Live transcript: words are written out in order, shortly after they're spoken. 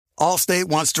Allstate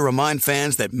wants to remind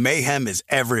fans that mayhem is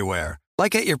everywhere,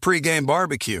 like at your pregame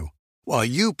barbecue. While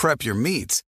you prep your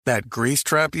meats, that grease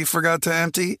trap you forgot to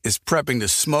empty is prepping to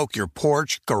smoke your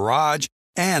porch, garage,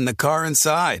 and the car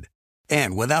inside.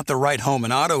 And without the right home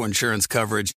and auto insurance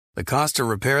coverage, the cost to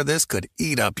repair this could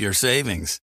eat up your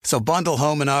savings. So bundle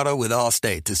home and auto with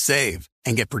Allstate to save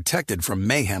and get protected from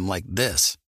mayhem like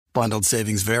this. Bundled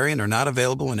savings vary and are not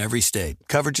available in every state.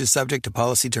 Coverage is subject to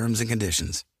policy terms and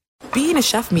conditions. Being a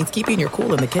chef means keeping your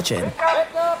cool in the kitchen.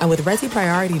 And with Resi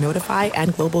Priority Notify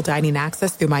and Global Dining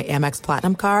Access through my Amex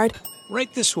Platinum card,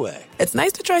 right this way. It's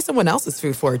nice to try someone else's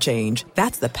food for a change.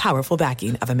 That's the powerful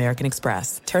backing of American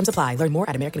Express. Terms apply. Learn more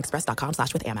at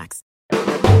americanexpress.com/withAmex.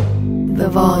 The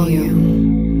Volume.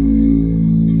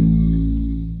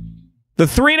 The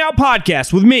 3 and Out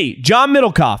podcast with me, John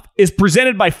Middlecoff, is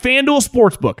presented by FanDuel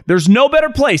Sportsbook. There's no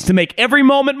better place to make every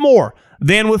moment more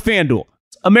than with FanDuel.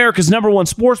 America's #1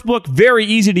 sportsbook, very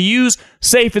easy to use,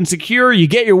 safe and secure. You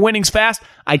get your winnings fast.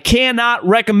 I cannot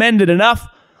recommend it enough.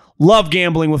 Love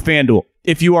gambling with FanDuel.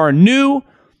 If you are new,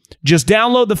 just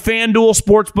download the FanDuel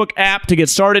Sportsbook app to get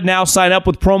started now. Sign up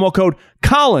with promo code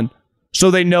Colin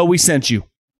so they know we sent you.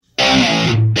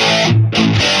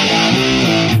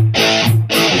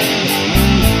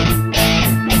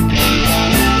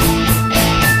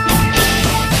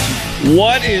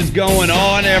 What is going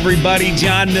on, everybody?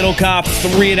 John Middlecoff,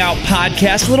 3 and Out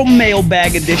podcast, little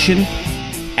mailbag edition.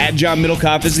 At John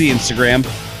Middlecoff is the Instagram.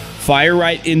 Fire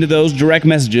right into those direct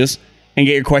messages and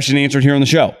get your question answered here on the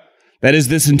show. That is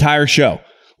this entire show.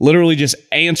 Literally just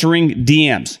answering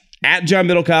DMs. At John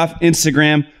Middlecoff,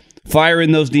 Instagram. Fire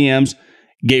in those DMs.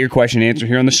 Get your question answered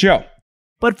here on the show.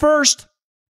 But first,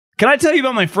 can I tell you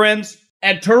about my friends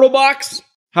at Turtlebox?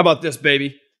 How about this,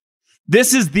 baby?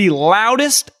 This is the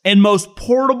loudest and most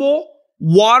portable,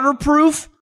 waterproof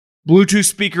Bluetooth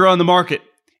speaker on the market.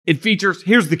 It features,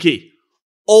 here's the key,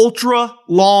 ultra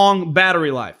long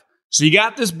battery life. So you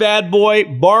got this bad boy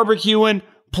barbecuing,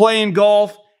 playing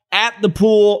golf, at the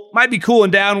pool, might be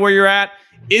cooling down where you're at,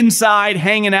 inside,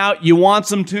 hanging out, you want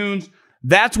some tunes.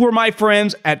 That's where my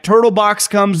friends at Turtlebox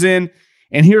comes in.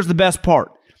 And here's the best part.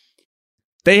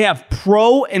 They have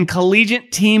pro and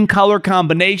collegiate team color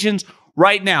combinations.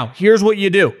 Right now, here's what you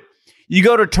do. You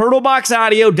go to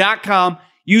turtleboxaudio.com,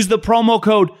 use the promo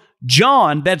code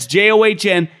JOHN, that's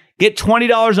JOHN, get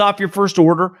 $20 off your first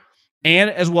order, and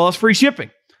as well as free shipping.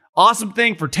 Awesome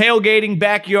thing for tailgating,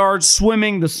 backyards,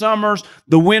 swimming, the summers,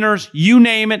 the winters, you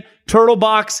name it.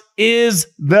 Turtlebox is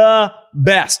the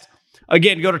best.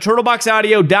 Again, go to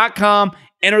turtleboxaudio.com,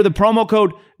 enter the promo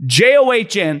code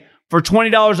JOHN for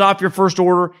 $20 off your first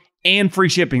order and free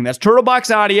shipping. That's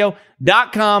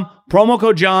turtleboxaudio.com, promo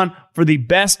code John for the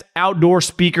best outdoor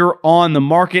speaker on the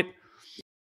market.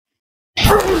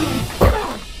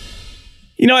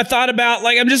 You know, I thought about,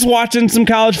 I'm just watching some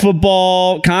college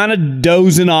football, kind of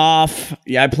dozing off.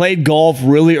 Yeah, I played golf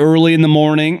really early in the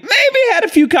morning. Maybe had a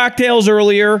few cocktails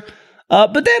earlier.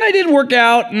 But then I did work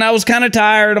out, and I was kind of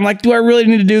tired. I'm like, do I really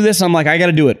need to do this? I'm like, I got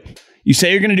to do it. You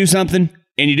say you're going to do something,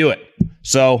 and you do it.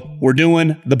 So we're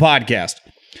doing the podcast.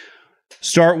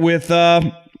 Start with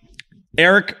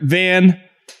Eric Van.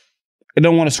 I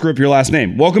don't want to screw up your last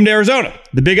name. Welcome to Arizona,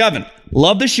 the Big Oven.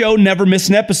 Love the show. Never miss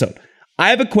an episode.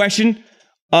 I have a question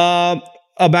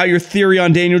about your theory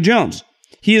on Daniel Jones.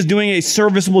 He is doing a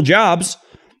serviceable job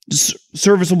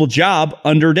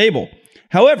under Dable.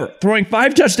 However, throwing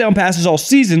 5 touchdown passes all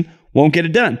season won't get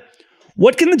it done.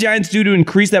 What can the Giants do to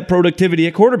increase that productivity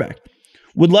at quarterback?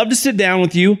 Would love to sit down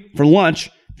with you for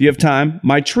lunch if you have time.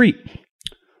 My treat.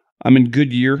 I'm in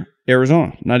Goodyear,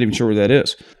 Arizona. Not even sure where that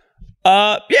is.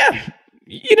 Yeah,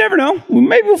 you never know.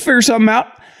 Maybe we'll figure something out.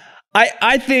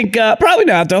 I think probably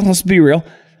not, though. Let's be real.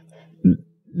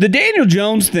 The Daniel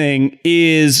Jones thing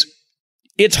is,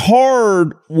 it's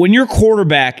hard when your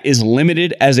quarterback is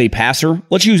limited as a passer.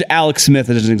 Let's use Alex Smith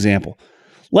as an example.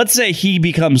 Let's say he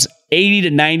becomes 80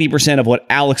 to 90% of what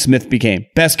Alex Smith became.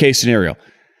 Best case scenario.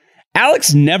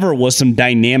 Alex never was some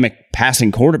dynamic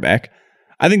passing quarterback.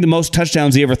 I think the most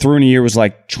touchdowns he ever threw in a year was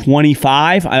like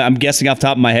 25. I'm guessing off the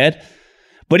top of my head.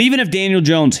 But even if Daniel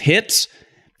Jones hits,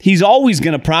 he's always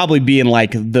going to probably be in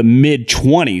like the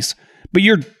mid-20s. But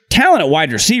your talent at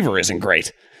wide receiver isn't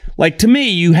great. Like, to me,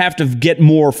 you have to get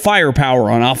more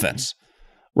firepower on offense,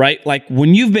 right? Like,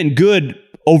 when you've been good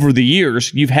over the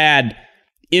years, you've had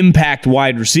impact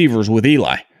wide receivers with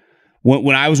Eli.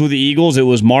 When I was with the Eagles, it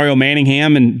was Mario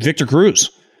Manningham and Victor Cruz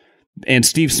and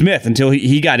Steve Smith until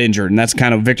he got injured, and that's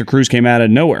kind of Victor Cruz came out of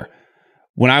nowhere.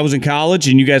 When I was in college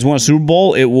and you guys won a Super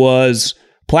Bowl, it was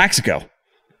Plaxico.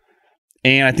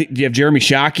 And I think you have Jeremy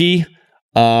Shockey.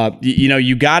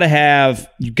 You got to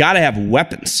have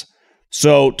weapons.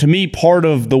 So to me, part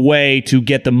of the way to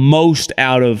get the most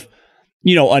out of,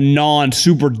 a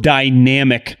non-super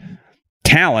dynamic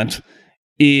talent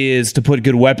is to put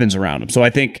good weapons around them. So I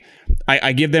think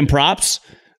I give them props.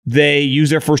 They use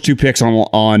their first 2 picks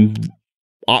on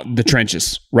the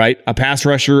trenches, right? A pass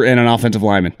rusher and an offensive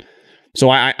lineman. So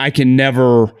I can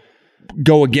never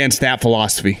go against that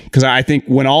philosophy because I think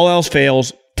when all else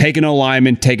fails, take an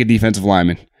O-lineman, take a defensive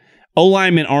lineman.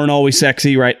 O-linemen aren't always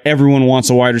sexy, right? Everyone wants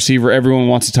a wide receiver. Everyone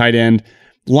wants a tight end.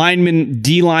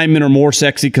 D-linemen are more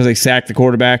sexy because they sack the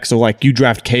quarterback. So like you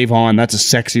draft Kayvon, that's a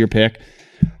sexier pick.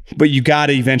 But you got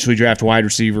to eventually draft wide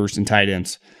receivers and tight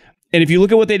ends. And if you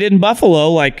look at what they did in Buffalo,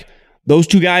 like those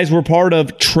 2 guys were part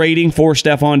of trading for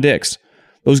Stephon Diggs.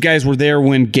 Those guys were there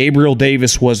when Gabriel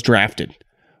Davis was drafted,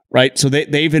 right? So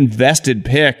they've invested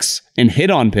picks and hit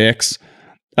on picks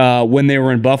when they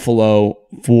were in Buffalo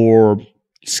for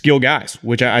skill guys,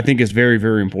 which I think is very,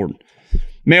 very important.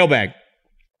 Mailbag.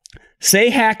 Say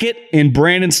Hackett and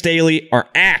Brandon Staley are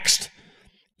axed.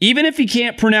 Even if he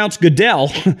can't pronounce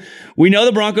Goodell, we know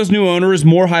the Broncos' new owner is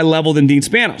more high level than Dean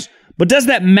Spanos. But does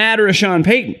that matter to Sean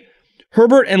Payton?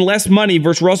 Herbert and less money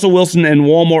versus Russell Wilson and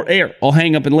Walmart Air. I'll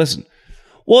hang up and listen.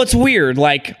 Well, it's weird.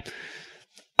 Like,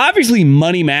 obviously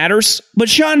money matters, but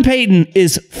Sean Payton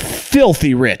is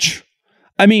filthy rich.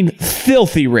 I mean,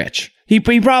 filthy rich. He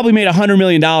probably made $100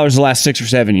 million the last 6 or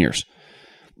 7 years.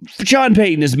 Sean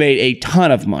Payton has made a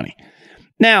ton of money.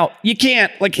 Now, you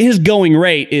can't, like, his going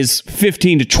rate is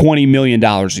 $15 to $20 million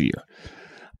a year.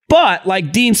 But,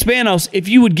 like Dean Spanos, if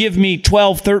you would give me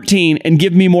 12, 13 and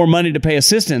give me more money to pay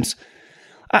assistants,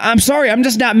 I'm sorry, I'm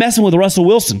just not messing with Russell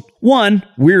Wilson. 1,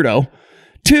 weirdo.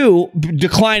 2,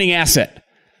 declining asset.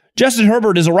 Justin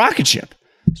Herbert is a rocket ship.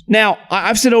 Now,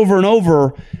 I've said over and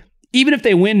over, even if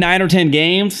they win 9 or 10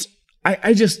 games,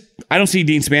 I don't see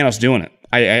Dean Spanos doing it.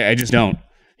 I just don't.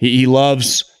 He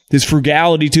loves his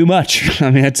frugality too much.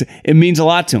 I mean, it means a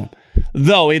lot to him.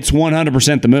 Though it's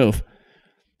 100% the move.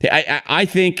 I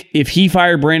think if he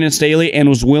fired Brandon Staley and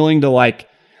was willing to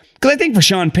because I think for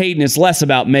Sean Payton, it's less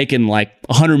about making like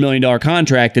 $100 million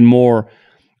contract and more,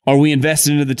 are we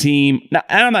invested into the team? Now,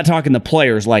 and I'm not talking the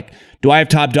players. Like, do I have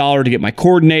top dollar to get my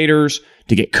coordinators,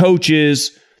 to get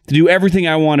coaches, to do everything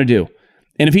I want to do?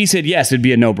 And if he said yes, it'd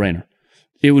be a no-brainer.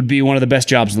 It would be one of the best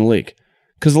jobs in the league.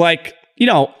 Because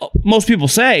most people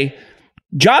say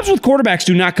jobs with quarterbacks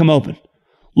do not come open.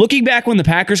 Looking back when the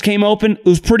Packers came open, it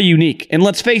was pretty unique. And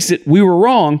let's face it, we were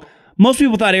wrong. Most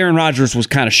people thought Aaron Rodgers was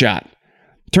kind of shot.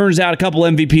 Turns out a couple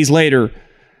MVPs later,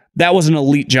 that was an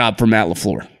elite job for Matt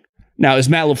LaFleur. Now, is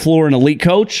Matt LaFleur an elite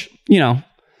coach?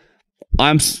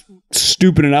 I'm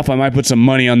stupid enough, I might put some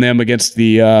money on them against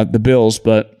the Bills,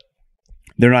 but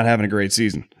they're not having a great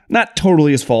season. Not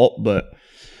totally his fault, but...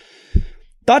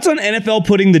 Thoughts on NFL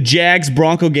putting the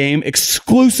Jags-Bronco game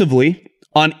exclusively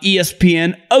on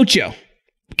ESPN Ocho?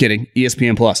 Kidding,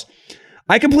 ESPN Plus.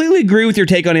 I completely agree with your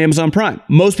take on Amazon Prime.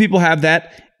 Most people have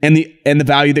that and the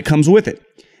value that comes with it.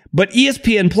 But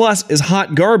ESPN Plus is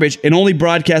hot garbage and only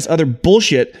broadcasts other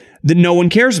bullshit that no one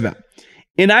cares about.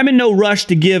 And I'm in no rush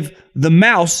to give the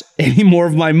mouse any more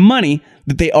of my money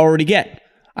that they already get.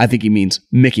 I think he means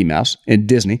Mickey Mouse and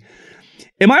Disney.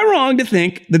 Am I wrong to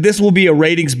think that this will be a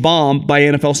ratings bomb by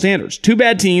NFL standards? 2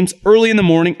 bad teams early in the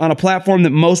morning on a platform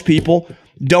that most people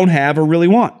don't have or really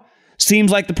want.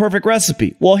 Seems like the perfect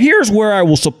recipe. Well, here's where I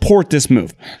will support this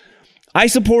move. I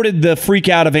supported the freak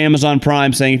out of Amazon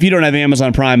Prime saying, if you don't have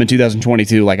Amazon Prime in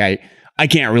 2022, I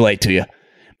can't relate to you.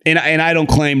 And I don't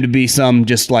claim to be some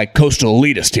just like coastal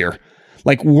elitist here.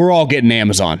 Like, we're all getting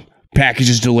Amazon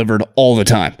packages delivered all the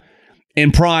time.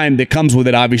 And Prime that comes with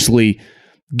it obviously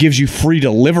gives you free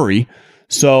delivery.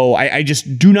 So I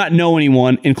just do not know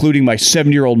anyone, including my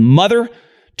 70-year-old mother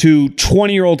to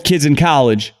 20-year-old kids in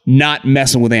college, not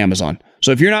messing with Amazon.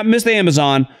 So if you're not missing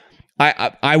Amazon,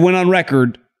 I went on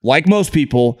record, like most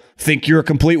people, think you're a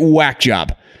complete whack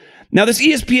job. Now, this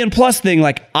ESPN Plus thing,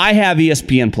 I have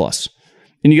ESPN Plus.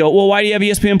 And you go, well, why do you have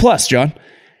ESPN Plus, John?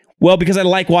 Well, because I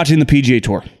like watching the PGA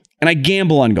Tour. And I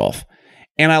gamble on golf.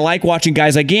 And I like watching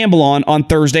guys I gamble on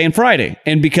Thursday and Friday.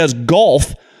 And because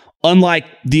golf, unlike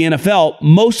the NFL,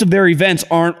 most of their events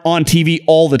aren't on TV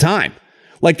all the time.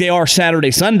 Like they are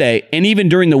Saturday, Sunday. And even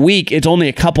during the week, it's only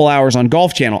a couple hours on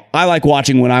Golf Channel. I like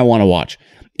watching when I want to watch.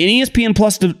 And ESPN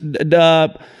Plus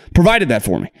provided that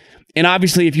for me. And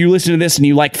obviously, if you listen to this and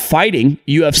you like fighting,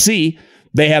 UFC,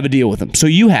 they have a deal with them. So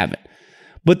you have it.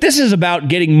 But this is about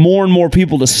getting more and more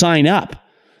people to sign up.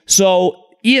 So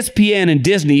ESPN and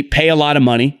Disney pay a lot of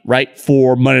money, right,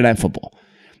 for Monday Night Football.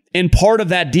 And part of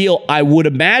that deal, I would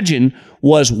imagine,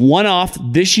 was one-off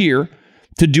this year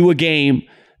to do a game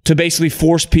to basically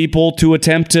force people to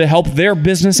attempt to help their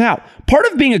business out. Part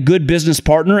of being a good business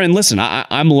partner, and listen,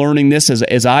 I'm learning this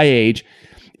as I age,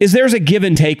 is there's a give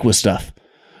and take with stuff,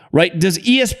 right? Does the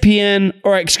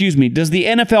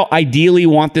NFL ideally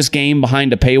want this game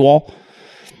behind a paywall?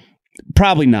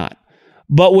 Probably not.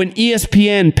 But when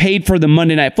ESPN paid for the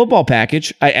Monday Night Football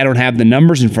package, I don't have the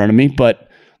numbers in front of me, but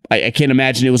I can't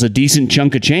imagine it was a decent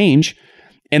chunk of change.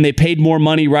 And they paid more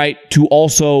money, right, to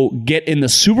also get in the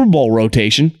Super Bowl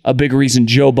rotation, a big reason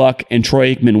Joe Buck and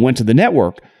Troy Aikman went to the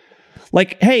network.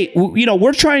 Like, hey,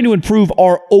 we're trying to improve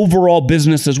our overall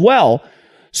business as well.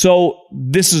 So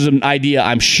this is an idea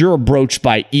I'm sure broached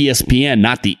by ESPN,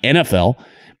 not the NFL.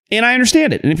 And I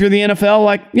understand it. And if you're the NFL,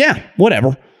 like, yeah,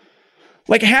 whatever.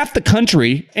 Like half the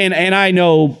country, and I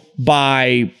know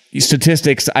by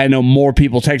statistics, I know more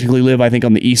people technically live, I think,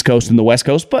 on the East Coast than the West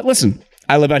Coast. But listen,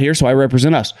 I live out here, so I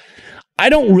represent us. I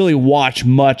don't really watch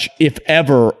much, if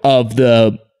ever, of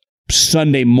the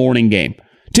Sunday morning game.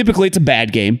 Typically, it's a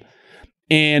bad game.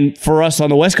 And for us on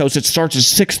the West Coast, it starts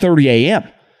at 6:30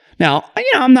 a.m. Now,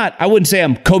 I wouldn't say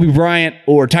I'm Kobe Bryant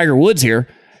or Tiger Woods here,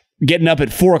 getting up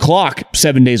at 4 o'clock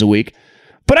 7 days a week.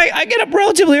 But I get up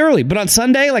relatively early. But on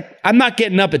Sunday, I'm not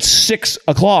getting up at 6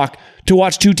 o'clock to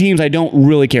watch two teams I don't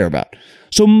really care about.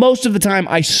 So most of the time,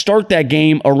 I start that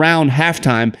game around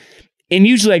halftime, and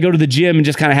usually I go to the gym and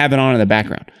just kind of have it on in the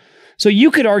background. So you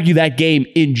could argue that game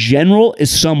in general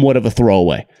is somewhat of a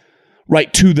throwaway,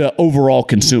 right, to the overall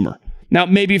consumer. Now,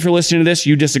 maybe if you're listening to this,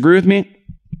 you disagree with me.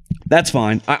 That's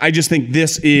fine. I just think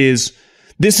this is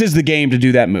the game to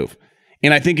do that move.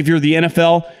 And I think if you're the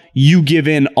NFL, you give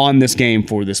in on this game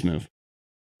for this move.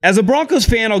 As a Broncos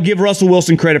fan, I'll give Russell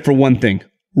Wilson credit for one thing: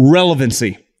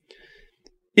 relevancy.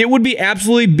 It would be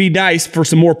absolutely nice for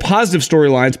some more positive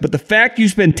storylines, but the fact you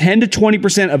spend 10 to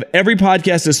 20% of every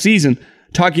podcast this season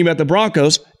talking about the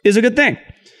Broncos is a good thing.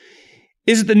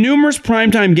 Is it the numerous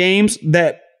primetime games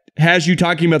that has you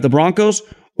talking about the Broncos,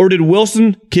 or did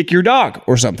Wilson kick your dog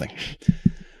or something?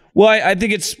 Well, I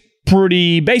think it's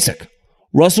pretty basic.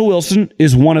 Russell Wilson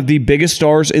is one of the biggest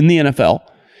stars in the NFL.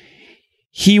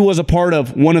 He was a part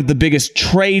of one of the biggest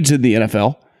trades in the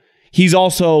NFL. He's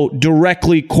also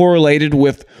directly correlated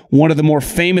with one of the more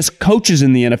famous coaches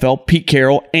in the NFL, Pete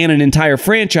Carroll, and an entire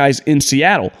franchise in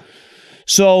Seattle.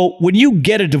 So when you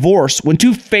get a divorce, when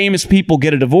two famous people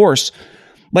get a divorce,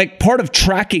 part of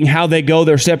tracking how they go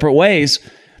their separate ways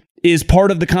is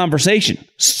part of the conversation,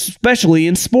 especially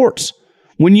in sports.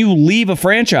 When you leave a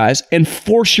franchise and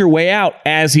force your way out,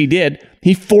 as he did,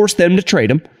 he forced them to trade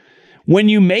him. When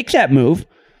you make that move,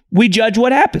 we judge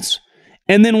what happens.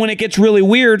 And then when it gets really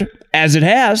weird, as it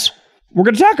has, we're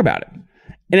going to talk about it.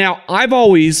 And now, I've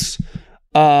always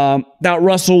thought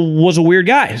Russell was a weird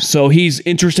guy, so he's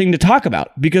interesting to talk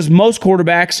about. Because most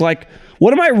quarterbacks,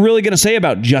 what am I really going to say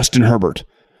about Justin Herbert,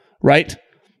 right?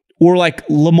 Or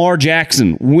Lamar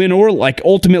Jackson,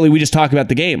 ultimately we just talk about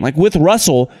the game. With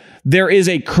Russell, there is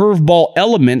a curveball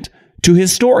element to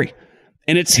his story,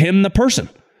 and it's him, the person.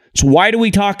 So why do we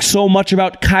talk so much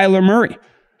about Kyler Murray?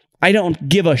 I don't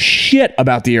give a shit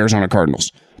about the Arizona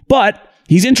Cardinals, but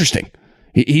he's interesting.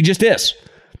 He just is.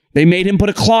 They made him put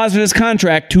a clause in his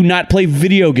contract to not play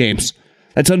video games.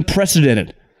 That's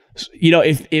unprecedented.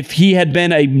 If he had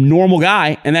been a normal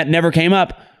guy and that never came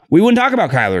up, we wouldn't talk about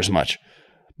Kyler as much.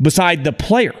 Beside the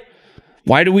player.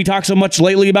 Why do we talk so much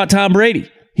lately about Tom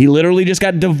Brady? He literally just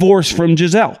got divorced from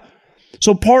Giselle.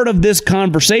 So part of this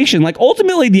conversation,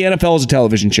 ultimately the NFL is a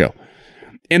television show.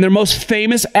 And their most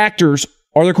famous actors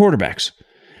are their quarterbacks.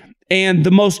 And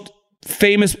the most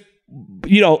famous,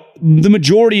 the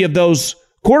majority of those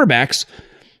quarterbacks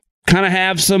kind of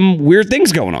have some weird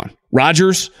things going on.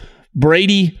 Rodgers,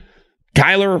 Brady,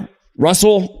 Kyler,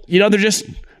 Russell,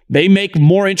 they make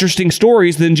more interesting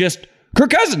stories than just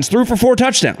Kirk Cousins threw for 4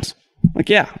 touchdowns.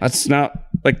 That's not,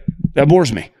 that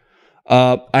bores me.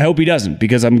 I hope he doesn't,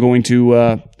 because I'm going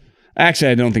to,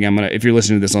 actually, I don't think I'm going to, if you're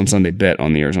listening to this on Sunday, bet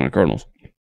on the Arizona Cardinals.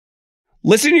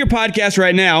 Listen to your podcast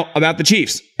right now about the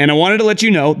Chiefs, and I wanted to let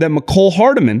you know that McCole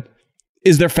Hardman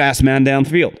is their fast man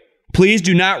downfield. Please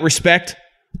do not respect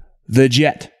the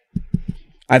Jet.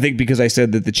 I think because I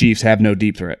said that the Chiefs have no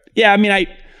deep threat. Yeah,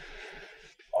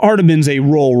 Hardman's a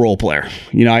role player.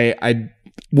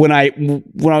 When I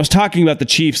was talking about the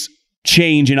Chiefs'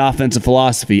 change in offensive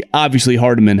philosophy, obviously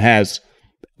Hardman has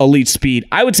elite speed.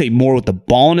 I would say more with the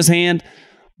ball in his hand,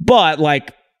 but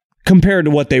compared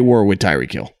to what they were with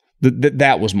Tyreek Hill.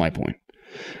 That was my point.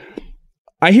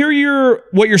 I hear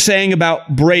what you're saying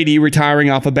about Brady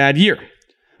retiring off a bad year.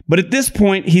 But at this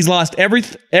point, he's lost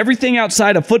everything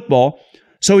outside of football,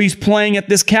 so he's playing at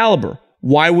this caliber.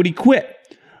 Why would he quit?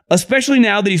 Especially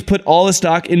now that he's put all his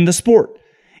stock in the sport.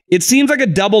 It seems like a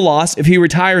double loss if he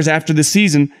retires after the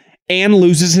season and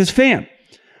loses his fan.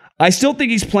 I still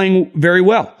think he's playing very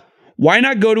well. Why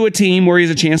not go to a team where he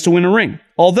has a chance to win a ring?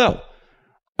 Although,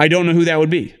 I don't know who that would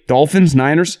be. Dolphins,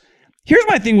 Niners? Here's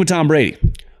my thing with Tom Brady.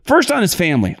 First, on his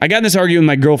family. I got in this argument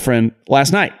with my girlfriend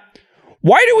last night.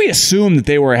 Why do we assume that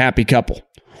they were a happy couple?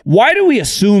 Why do we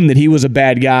assume that he was a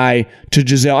bad guy to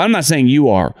Giselle? I'm not saying you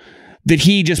are. That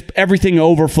he just everything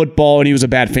over football and he was a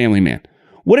bad family man.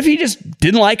 What if he just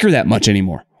didn't like her that much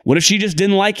anymore? What if she just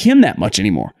didn't like him that much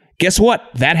anymore? Guess what?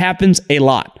 That happens a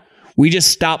lot. We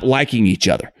just stop liking each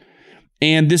other.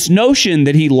 And this notion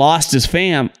that he lost his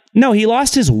fam, no, he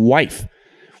lost his wife,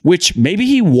 which maybe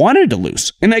he wanted to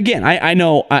lose. And again, I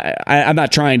know I'm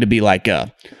not trying to be like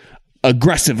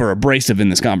aggressive or abrasive in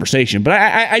this conversation, but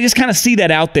I just kind of see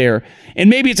that out there. And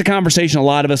maybe it's a conversation a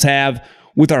lot of us have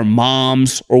with our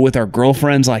moms or with our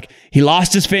girlfriends, like, he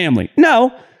lost his family.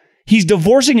 No, he's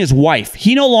divorcing his wife.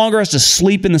 He no longer has to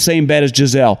sleep in the same bed as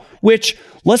Giselle, which,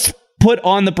 let's put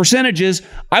on the percentages,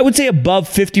 I would say above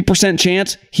 50%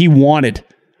 chance he wanted.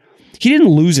 He didn't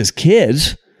lose his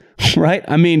kids, right?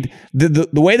 I mean, the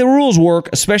way the rules work,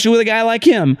 especially with a guy like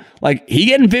him, like, he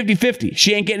getting 50-50.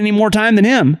 She ain't getting any more time than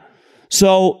him.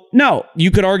 So, no, you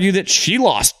could argue that she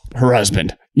lost her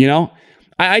husband, you know?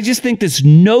 I just think this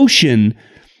notion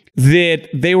that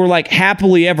they were like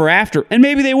happily ever after, and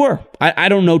maybe they were. I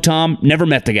don't know Tom, never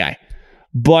met the guy.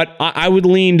 But I would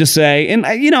lean to say, and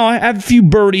I have a few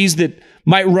birdies that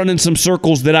might run in some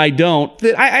circles that I don't,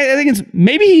 that I think it's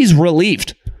maybe he's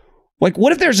relieved. Like,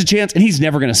 what if there's a chance, and he's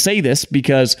never going to say this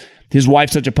because his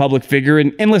wife's such a public figure,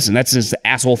 and listen, that's just the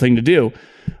asshole thing to do.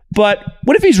 But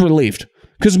what if he's relieved?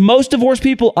 Because most divorced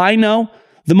people I know,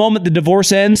 the moment the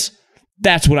divorce ends,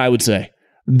 that's what I would say.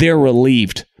 They're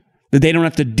relieved that they don't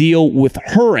have to deal with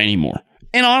her anymore.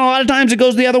 And on a lot of times it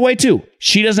goes the other way too.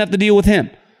 She doesn't have to deal with him.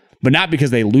 But not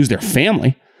because they lose their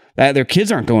family. Their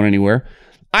kids aren't going anywhere.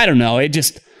 I don't know. It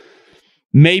just,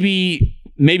 maybe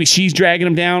she's dragging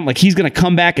him down. Like, he's going to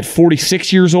come back at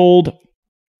 46 years old.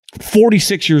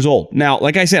 46 years old. Now,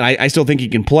 like I said, I still think he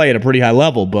can play at a pretty high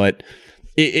level, but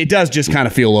it does just kind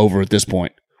of feel over at this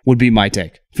point, would be my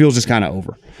take. Feels just kind of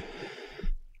over.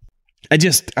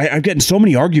 I've gotten so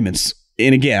many arguments.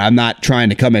 And again, I'm not trying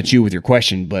to come at you with your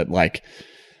question, but like,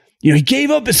 he gave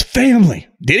up his family.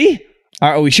 Did he?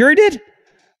 Are we sure he did?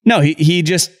 No, he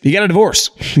got a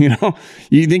divorce.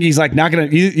 You think he's like not gonna?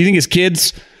 You think his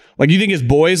kids, like, you think his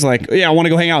boys, like, yeah, I want to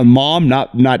go hang out with mom,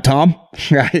 not Tom.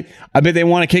 Right? I bet they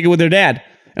want to kick it with their dad.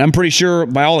 And I'm pretty sure,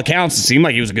 by all accounts, it seemed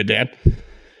like he was a good dad.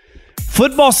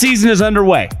 Football season is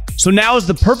underway, so now is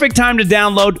the perfect time to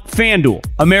download FanDuel,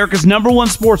 America's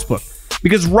 #1 sportsbook.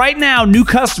 Because right now, new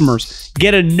customers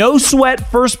get a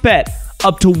no-sweat first bet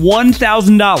up to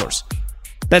 $1,000.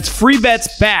 That's free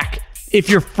bets back if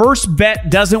your first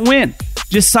bet doesn't win.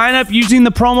 Just sign up using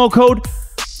the promo code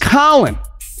Colin.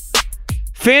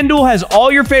 FanDuel has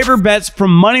all your favorite bets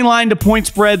from money line to point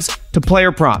spreads to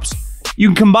player props. You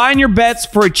can combine your bets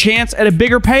for a chance at a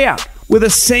bigger payout with a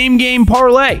same-game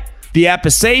parlay. The app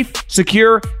is safe,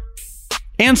 secure,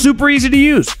 and super easy to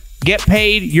use. Get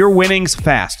paid your winnings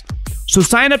fast. So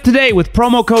sign up today with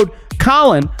promo code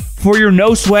Colin for your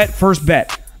no-sweat first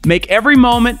bet. Make every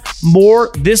moment more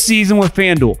this season with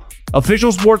FanDuel,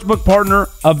 official sportsbook partner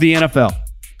of the NFL.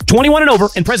 21 and over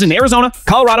and present in Arizona,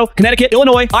 Colorado, Connecticut,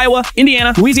 Illinois, Iowa,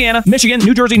 Indiana, Louisiana, Michigan,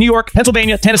 New Jersey, New York,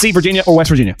 Pennsylvania, Tennessee, Virginia, or West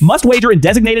Virginia. Must wager in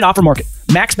designated offer market.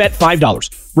 Max bet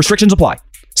 $5. Restrictions apply.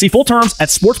 See full terms at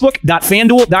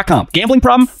sportsbook.fanduel.com. Gambling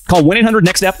problem? Call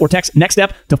 1-800-NEXT-STEP or text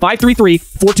NEXT-STEP to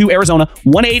 533-42 Arizona,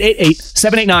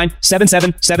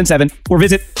 1-888-789-7777, or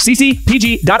visit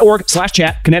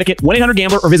ccpg.org/chat, Connecticut,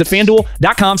 1-800-GAMBLER, or visit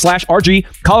fanduel.com/RG,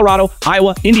 Colorado,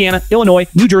 Iowa, Indiana, Illinois,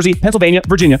 New Jersey, Pennsylvania,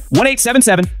 Virginia,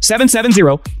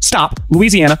 1-877-770-STOP,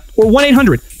 Louisiana, or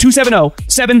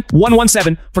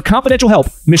 1-800-270-7117 for confidential help,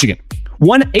 Michigan.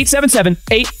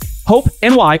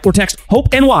 1-877-8-HOPE-NY or text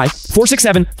HOPE-NY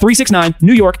 467-369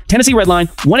 New York, Tennessee Redline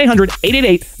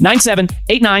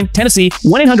 1-800-888-9789 Tennessee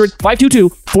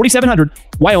 1-800-522-4700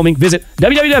 Wyoming. Visit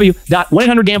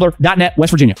www.1800gambler.net West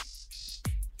Virginia.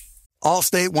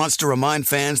 Allstate wants to remind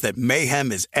fans that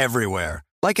mayhem is everywhere,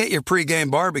 like at your pregame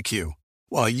barbecue.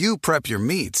 While you prep your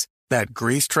meats, that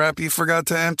grease trap you forgot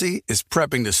to empty is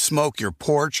prepping to smoke your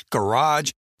porch,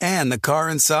 garage, and the car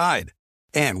inside.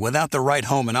 And without the right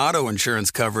home and auto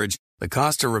insurance coverage, the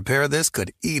cost to repair this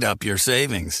could eat up your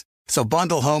savings. So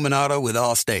bundle home and auto with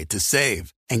Allstate to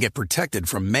save and get protected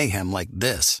from mayhem like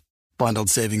this. Bundled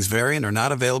savings vary and are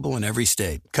not available in every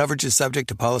state. Coverage is subject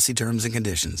to policy terms and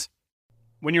conditions.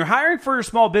 When you're hiring for your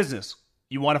small business,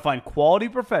 you want to find quality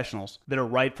professionals that are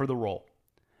right for the role.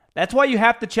 That's why you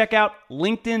have to check out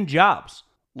LinkedIn Jobs.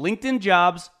 LinkedIn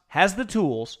Jobs has the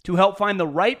tools to help find the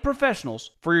right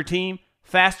professionals for your team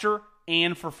faster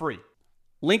and for free.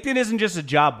 LinkedIn isn't just a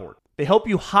job board. They help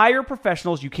you hire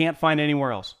professionals you can't find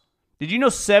anywhere else. Did you know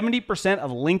 70%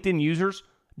 of LinkedIn users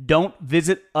don't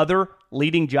visit other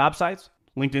leading job sites?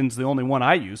 LinkedIn's the only one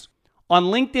I use. On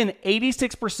LinkedIn,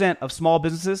 86% of small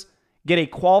businesses get a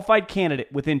qualified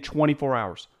candidate within 24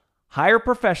 hours. Hire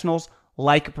professionals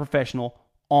like a professional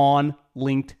on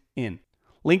LinkedIn.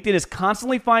 LinkedIn is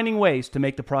constantly finding ways to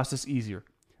make the process easier.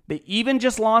 They even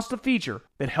just launched a feature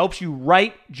that helps you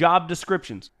write job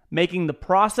descriptions, making the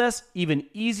process even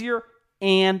easier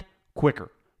and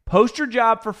quicker. Post your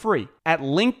job for free at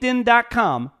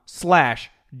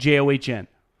linkedin.com/JOHN.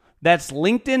 That's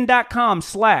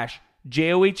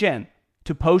linkedin.com/JOHN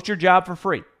to post your job for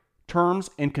free. Terms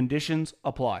and conditions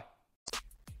apply.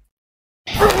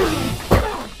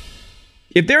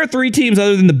 If there are three teams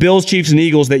other than the Bills, Chiefs, and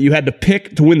Eagles that you had to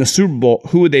pick to win the Super Bowl,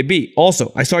 who would they be?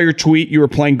 Also, I saw your tweet. You were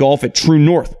playing golf at True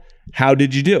North. How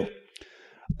did you do?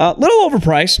 A little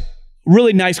overpriced.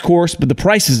 Really nice course, but the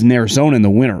prices in Arizona in the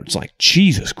winter, it's like,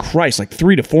 Jesus Christ, like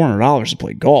 $300 to $400 to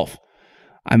play golf.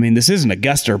 I mean, this isn't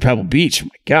Augusta or Pebble Beach. My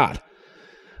God.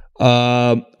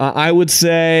 I would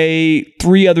say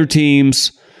three other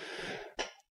teams.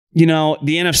 You know,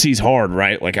 the NFC's hard,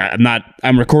 right? Like,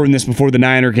 I'm recording this before the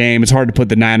Niner game. It's hard to put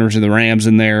the Niners and the Rams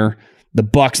in there. The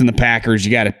Bucks and the Packers,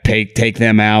 you got to take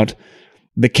them out.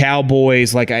 The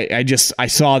Cowboys, like, I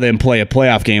saw them play a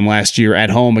playoff game last year at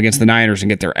home against the Niners and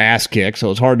get their ass kicked,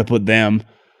 so it's hard to put them.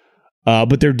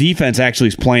 But their defense actually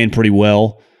is playing pretty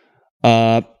well.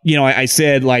 I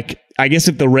said, like, I guess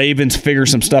if the Ravens figure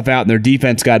some stuff out and their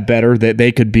defense got better, that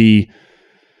they could be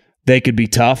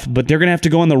tough, but they're going to have to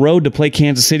go on the road to play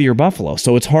Kansas City or Buffalo.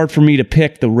 So it's hard for me to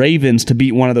pick the Ravens to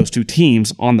beat one of those two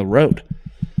teams on the road.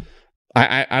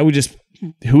 I would just,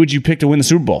 who would you pick to win the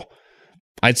Super Bowl?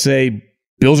 I'd say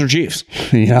Bills or Chiefs,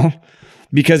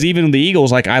 because even the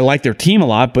Eagles, like, I like their team a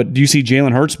lot, but do you see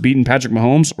Jalen Hurts beating Patrick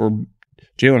Mahomes or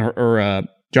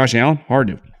Josh Allen? Hard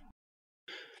to.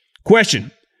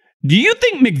 Question. Do you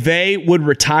think McVay would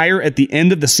retire at the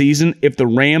end of the season if the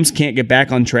Rams can't get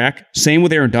back on track? Same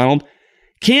with Aaron Donald.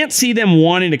 Can't see them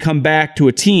wanting to come back to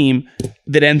a team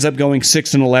that ends up going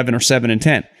 6-11 or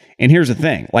 7-10. And here's the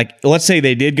thing. Like, let's say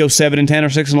they did go 7-10 or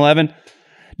 6-11.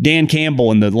 Dan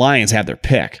Campbell and the Lions have their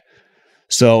pick.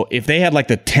 So if they had like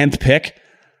the 10th pick,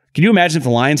 can you imagine if the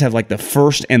Lions have like the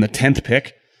 1st and the 10th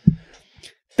pick?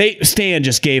 Stan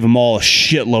just gave them all a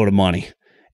shitload of money.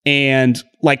 And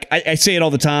like I say it all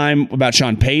the time about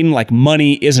Sean Payton, like,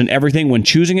 money isn't everything when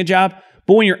choosing a job,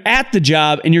 but when you're at the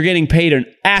job and you're getting paid an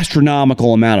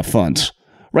astronomical amount of funds,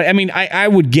 right? I mean, I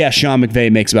would guess Sean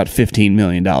McVay makes about $15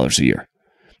 million a year.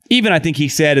 Even I think he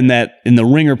said in the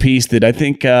Ringer piece that I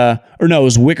think, it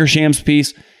was Wickersham's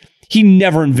piece, he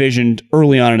never envisioned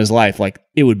early on in his life, like,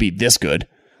 it would be this good.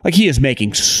 Like, he is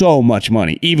making so much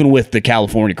money, even with the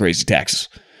California crazy taxes.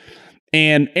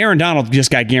 And Aaron Donald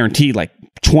just got guaranteed like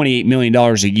 $28 million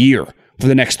a year for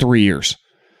the next 3 years.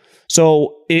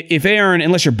 So if Aaron,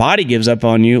 unless your body gives up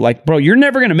on you, like, bro, you're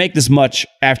never going to make this much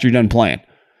after you're done playing,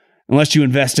 unless you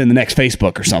invest in the next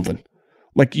Facebook or something.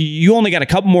 Like, you only got a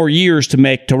couple more years to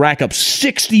rack up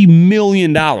 $60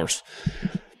 million.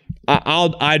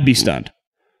 I'd be stunned.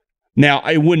 Now,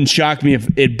 it wouldn't shock me if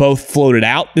it both floated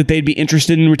out that they'd be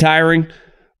interested in retiring,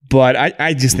 but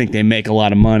I just think they make a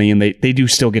lot of money, and they do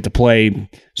still get to play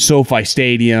SoFi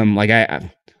Stadium. Like,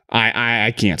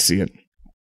 I can't see it.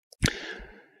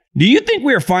 Do you think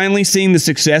we are finally seeing the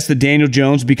success that Daniel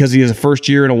Jones, because he has a first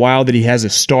year in a while that he has a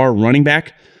star running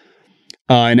back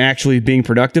and actually being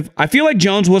productive? I feel like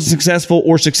Jones wasn't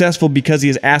successful because he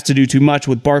is asked to do too much,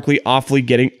 with Barkley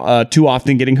too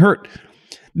often getting hurt.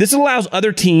 This allows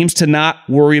other teams to not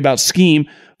worry about scheme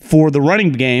for the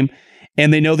running game,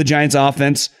 and they know the Giants'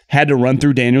 offense had to run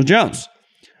through Daniel Jones.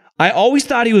 I always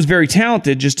thought he was very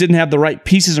talented, just didn't have the right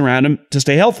pieces around him to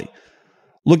stay healthy.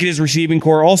 Look at his receiving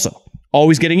core also,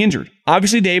 always getting injured.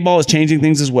 Obviously, Daboll is changing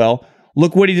things as well.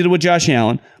 Look what he did with Josh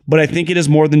Allen, but I think it is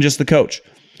more than just the coach.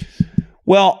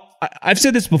 Well, I've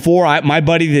said this before. My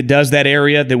buddy that does that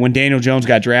area, that when Daniel Jones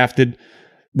got drafted,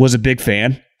 was a big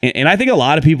fan. And I think a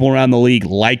lot of people around the league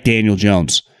like Daniel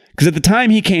Jones. Because at the time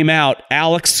he came out,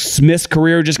 Alex Smith's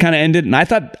career just kind of ended. And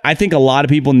I think a lot of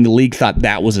people in the league thought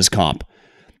that was his comp.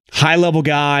 High-level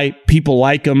guy, people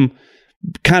like him,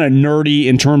 kind of nerdy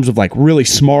in terms of like really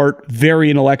smart, very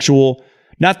intellectual,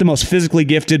 not the most physically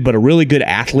gifted, but a really good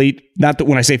athlete. Not that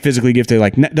when I say physically gifted,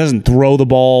 like doesn't throw the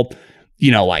ball,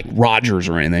 like Rodgers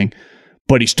or anything,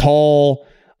 but he's tall.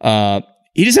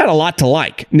 He just had a lot to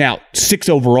like. Now, 6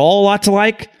 overall, a lot to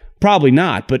like, Probably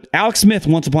not. But Alex Smith,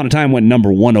 once upon a time, went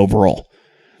number 1 overall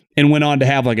and went on to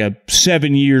have like a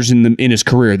 7 years in his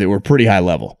career that were pretty high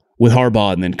level with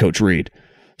Harbaugh and then Coach Reed.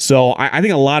 So I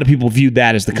think a lot of people viewed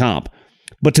that as the comp.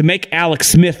 But to make Alex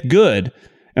Smith good,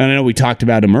 and I know we talked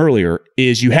about him earlier,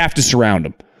 is you have to surround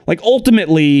him. Like,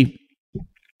 ultimately,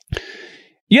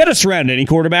 you got to surround any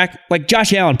quarterback. Like,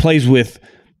 Josh Allen plays with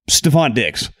Stephon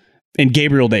Diggs and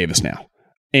Gabriel Davis now,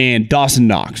 and Dawson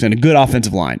Knox, and a good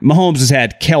offensive line. Mahomes has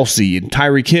had Kelsey and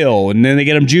Tyreek Hill, and then they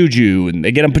get him Juju, and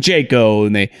they get him Pacheco,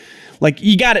 and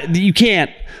you can't,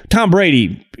 Tom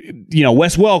Brady,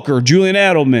 Wes Welker, Julian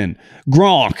Edelman,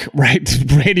 Gronk, right?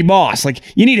 Randy Moss. Like,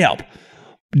 you need help.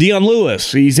 Deion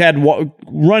Lewis, he's had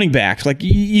running backs. Like,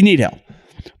 you need help.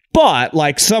 But,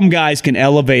 like, some guys can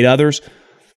elevate others.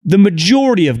 The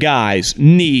majority of guys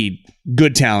need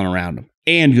good talent around them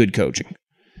and good coaching.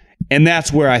 And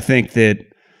that's where I think that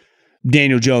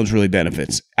Daniel Jones really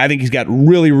benefits. I think he's got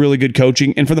really, really good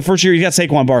coaching. And for the first year, he's got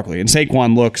Saquon Barkley. And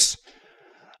Saquon looks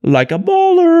like a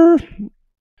baller.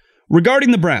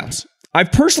 Regarding the Browns,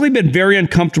 I've personally been very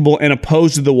uncomfortable and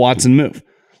opposed to the Watson move.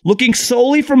 Looking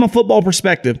solely from a football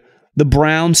perspective, the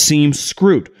Browns seem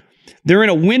screwed. They're in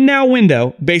a win-now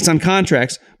window based on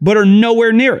contracts, but are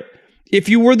nowhere near it. If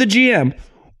you were the GM,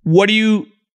 what do you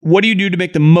do to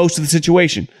make the most of the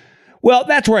situation? Well,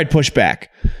 that's where I'd push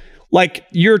back. Like,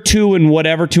 you're 2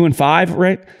 and 5,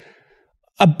 right?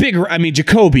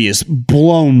 Jacoby has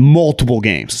blown multiple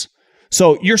games.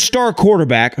 So your star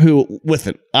quarterback, who,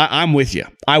 listen, I'm with you.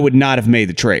 I would not have made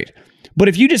the trade. But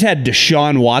if you just had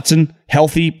Deshaun Watson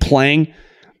healthy, playing,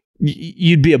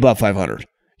 you'd be above 500.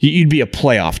 You'd be a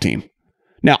playoff team.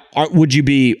 Now, would you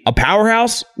be a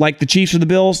powerhouse like the Chiefs or the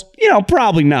Bills?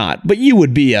 Probably not. But you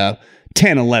would be a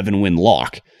 10-11 win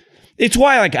lock. It's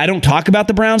why, I don't talk about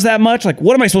the Browns that much. Like,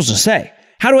 what am I supposed to say?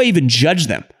 How do I even judge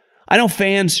them? I know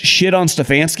fans shit on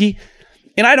Stefanski,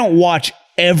 and I don't watch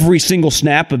every single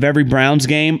snap of every Browns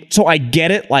game, so I get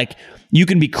it. Like, you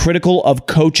can be critical of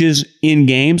coaches in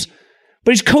games,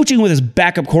 but he's coaching with his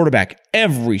backup quarterback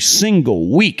every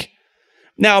single week.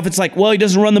 Now, if it's like, well, he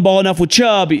doesn't run the ball enough with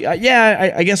Chubb,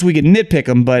 I guess we could nitpick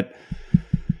him, but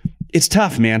it's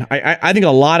tough, man. I think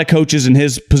a lot of coaches in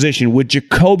his position, with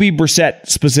Jacoby Brissett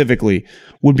specifically,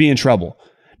 would be in trouble.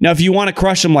 Now, if you want to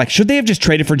crush him, should they have just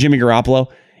traded for Jimmy Garoppolo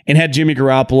and had Jimmy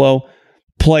Garoppolo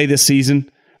play this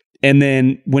season? And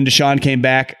then when Deshaun came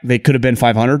back, they could have been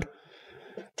 500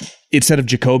 instead of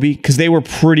Jacoby, because they were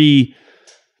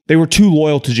too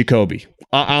loyal to Jacoby.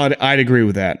 I'd agree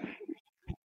with that.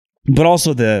 But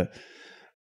also the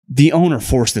owner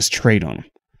forced this trade on him.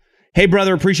 Hey,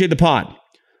 brother, appreciate the pod.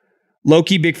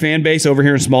 Low-key big fan base over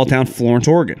here in small town Florence,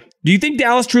 Oregon. Do you think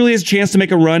Dallas truly has a chance to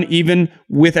make a run even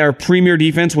with our premier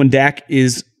defense when Dak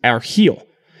is our heel?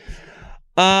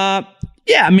 If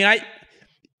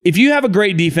you have a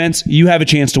great defense, you have a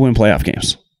chance to win playoff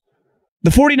games. The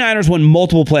 49ers won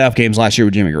multiple playoff games last year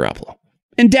with Jimmy Garoppolo.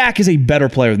 And Dak is a better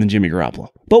player than Jimmy Garoppolo.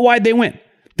 But why'd they win?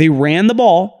 They ran the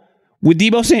ball with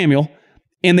Deebo Samuel,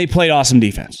 and they played awesome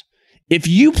defense. If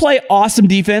you play awesome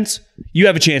defense, you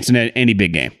have a chance in any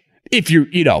big game. If you're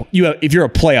a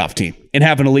playoff team and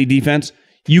have an elite defense,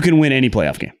 you can win any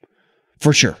playoff game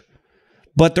for sure.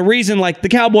 But the reason the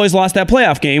Cowboys lost that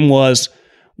playoff game was,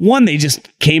 one, they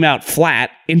just came out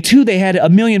flat, and two, they had a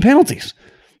million penalties.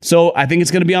 So I think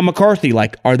it's going to be on McCarthy.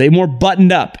 Are they more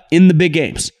buttoned up in the big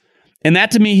games? And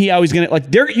that, to me, he always going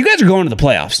to you guys are going to the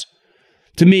playoffs.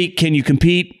 To me, can you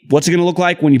compete? What's it going to look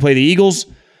like when you play the Eagles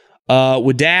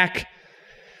with Dak?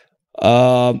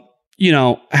 How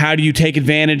do you take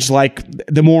advantage?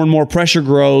 The more and more pressure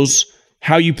grows,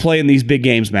 how you play in these big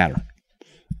games matter.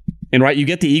 And right, you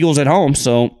get the Eagles at home,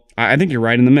 so I think you're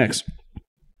right in the mix.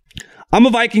 I'm a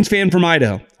Vikings fan from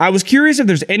Idaho. I was curious if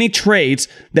there's any trades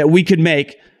that we could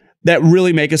make that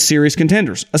really make us serious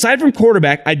contenders. Aside from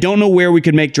quarterback, I don't know where we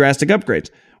could make drastic upgrades.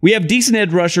 We have decent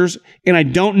edge rushers, and I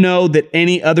don't know that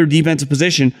any other defensive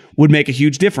position would make a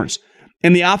huge difference.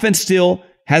 And the offense still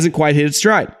hasn't quite hit its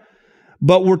stride.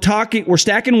 But we're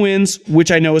stacking wins,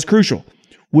 which I know is crucial.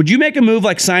 Would you make a move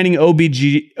like signing OBJ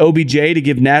to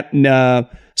give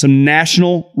some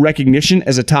national recognition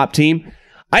as a top team?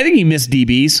 I think he missed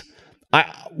DBs.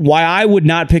 Why I would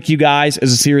not pick you guys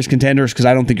as a serious contender is because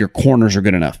I don't think your corners are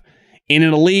good enough. And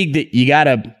in a league that you got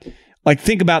to,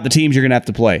 think about the teams you're going to have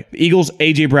to play. The Eagles,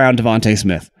 A.J. Brown, Devontae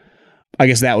Smith. I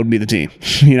guess that would be the team.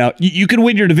 You can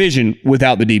win your division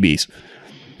without the DBs.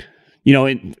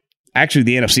 Actually,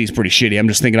 the NFC is pretty shitty. I'm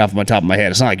just thinking off my top of my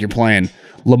head. It's not like you're playing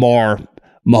Lamar,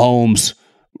 Mahomes,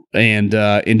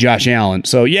 and Josh Allen.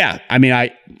 So, yeah,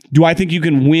 I think you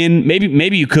can win.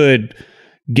 Maybe you could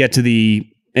get to the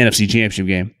NFC Championship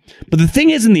game. But the thing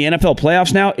is, in the NFL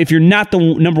playoffs now, if you're not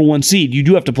the number one seed, you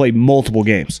do have to play multiple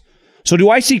games. So do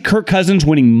I see Kirk Cousins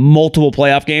winning multiple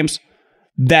playoff games?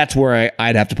 That's where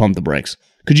I'd have to pump the brakes.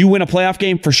 Could you win a playoff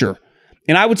game? For sure.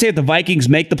 And I would say if the Vikings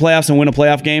make the playoffs and win a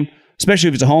playoff game, especially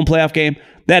if it's a home playoff game,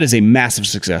 that is a massive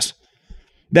success.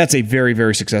 That's a very,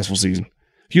 very successful season.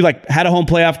 If you had a home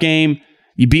playoff game,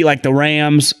 you beat the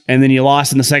Rams, and then you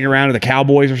lost in the second round to the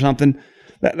Cowboys or something,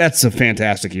 that's a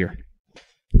fantastic year.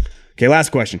 Okay,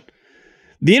 last question.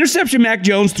 The interception Mac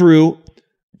Jones threw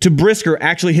to Brisker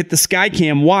actually hit the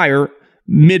Skycam wire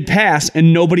mid-pass,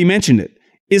 and nobody mentioned it.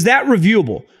 Is that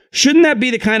reviewable? Shouldn't that be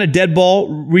the kind of dead ball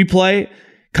replay,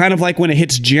 kind of like when it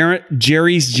hits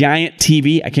Jerry's Giant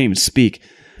TV? I can't even speak.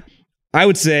 I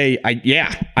would say,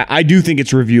 I do think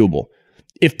it's reviewable.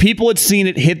 If people had seen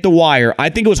it hit the wire, I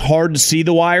think it was hard to see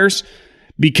the wires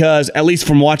because, at least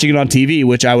from watching it on TV,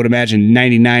 which I would imagine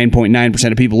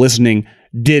 99.9% of people listening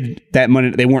did that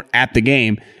Monday, they weren't at the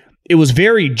game. It was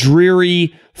very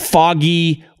dreary,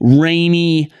 foggy,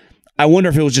 rainy. I wonder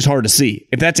if it was just hard to see.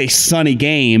 If that's a sunny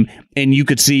game and you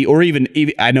could see, or even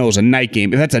I know it was a night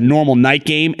game. If that's a normal night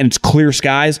game and it's clear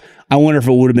skies, I wonder if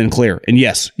it would have been clear. And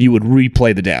yes, you would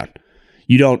replay the down.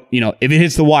 You don't, if it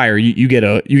hits the wire, you get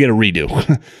a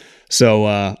redo. So,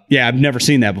 I've never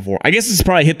seen that before. I guess it's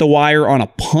probably hit the wire on a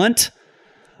punt,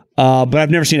 but I've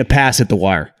never seen a pass hit the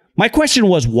wire. My question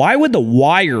was, why would the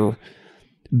wire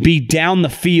be down the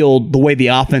field the way the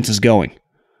offense is going?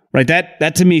 Right?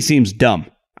 That to me seems dumb.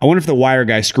 I wonder if the wire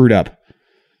guy screwed up.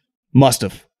 Must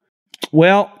have.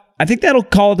 Well, I think that'll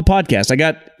call it the podcast. I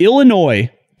got Illinois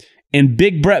and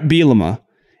Big Brett Bielema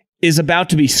is about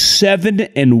to be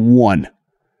 7-1.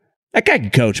 That guy can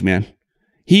coach, man.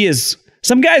 He is.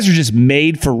 Some guys are just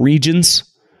made for regions,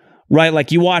 right?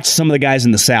 Like you watch some of the guys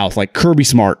in the South, like Kirby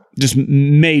Smart, just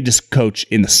made to coach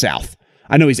in the South.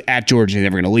 I know he's at Georgia, he's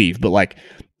never going to leave, but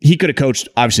he could have coached,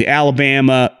 obviously,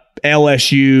 Alabama,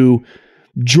 LSU,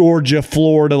 Georgia,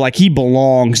 Florida. He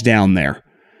belongs down there.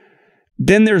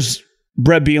 Then there's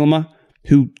Brett Bielema,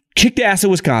 who kicked ass at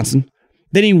Wisconsin.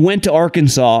 Then he went to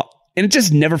Arkansas, and it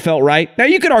just never felt right. Now,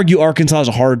 you could argue Arkansas is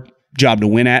a hard job to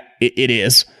win at. It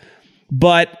is.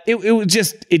 But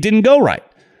it didn't go right.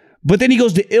 But then he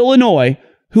goes to Illinois,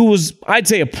 who was, I'd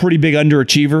say, a pretty big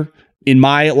underachiever in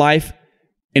my life.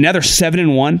 And now they're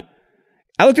 7-1.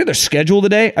 I looked at their schedule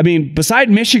today. I mean, beside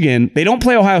Michigan, they don't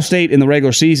play Ohio State in the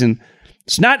regular season.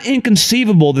 It's not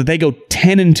inconceivable that they go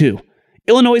 10-2.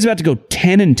 Illinois is about to go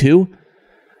 10-2.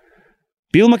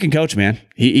 Bielema can coach, man.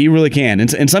 He really can.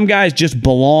 And some guys just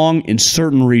belong in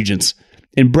certain regions.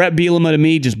 And Brett Bielema, to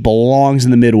me, just belongs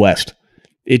in the Midwest.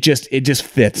 It just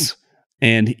fits.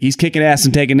 And he's kicking ass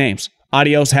and taking names.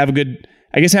 Adios. Have a good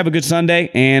Sunday,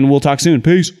 and we'll talk soon.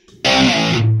 Peace.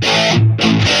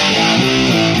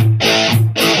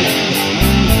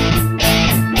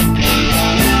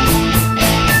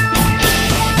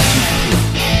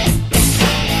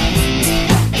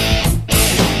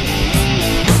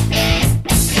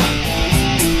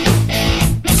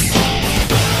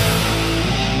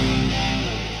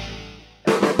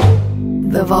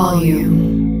 The volume.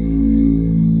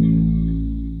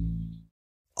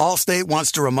 Allstate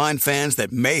wants to remind fans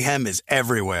that mayhem is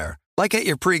everywhere, like at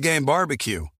your pregame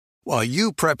barbecue. While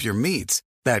you prep your meats,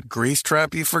 that grease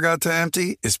trap you forgot to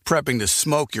empty is prepping to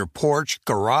smoke your porch,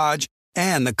 garage,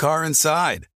 and the car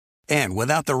inside. And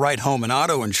without the right home and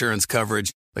auto insurance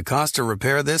coverage, the cost to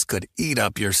repair this could eat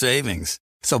up your savings.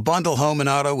 So bundle home and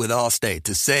auto with Allstate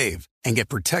to save and get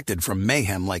protected from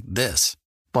mayhem like this.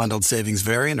 Bundled savings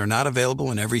vary and are not available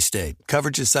in every state.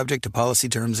 Coverage is subject to policy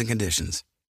terms and conditions.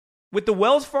 With the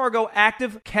Wells Fargo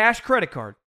Active Cash Credit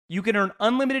Card, you can earn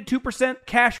unlimited 2%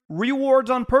 cash rewards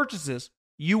on purchases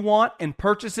you want and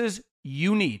purchases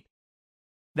you need.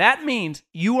 That means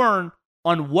you earn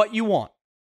on what you want,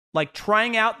 like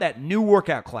trying out that new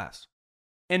workout class,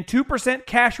 and 2%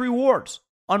 cash rewards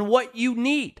on what you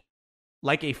need,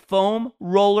 like a foam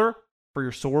roller for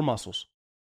your sore muscles.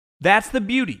 That's the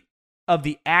beauty of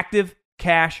the Active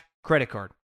Cash Credit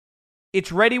Card.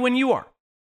 It's ready when you are,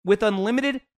 with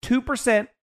unlimited 2%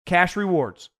 cash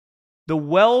rewards. The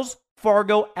Wells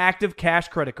Fargo Active Cash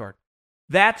Credit Card.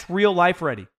 That's real life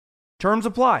ready. Terms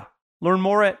apply. Learn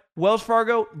more at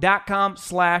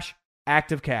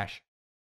wellsfargo.com/activecash.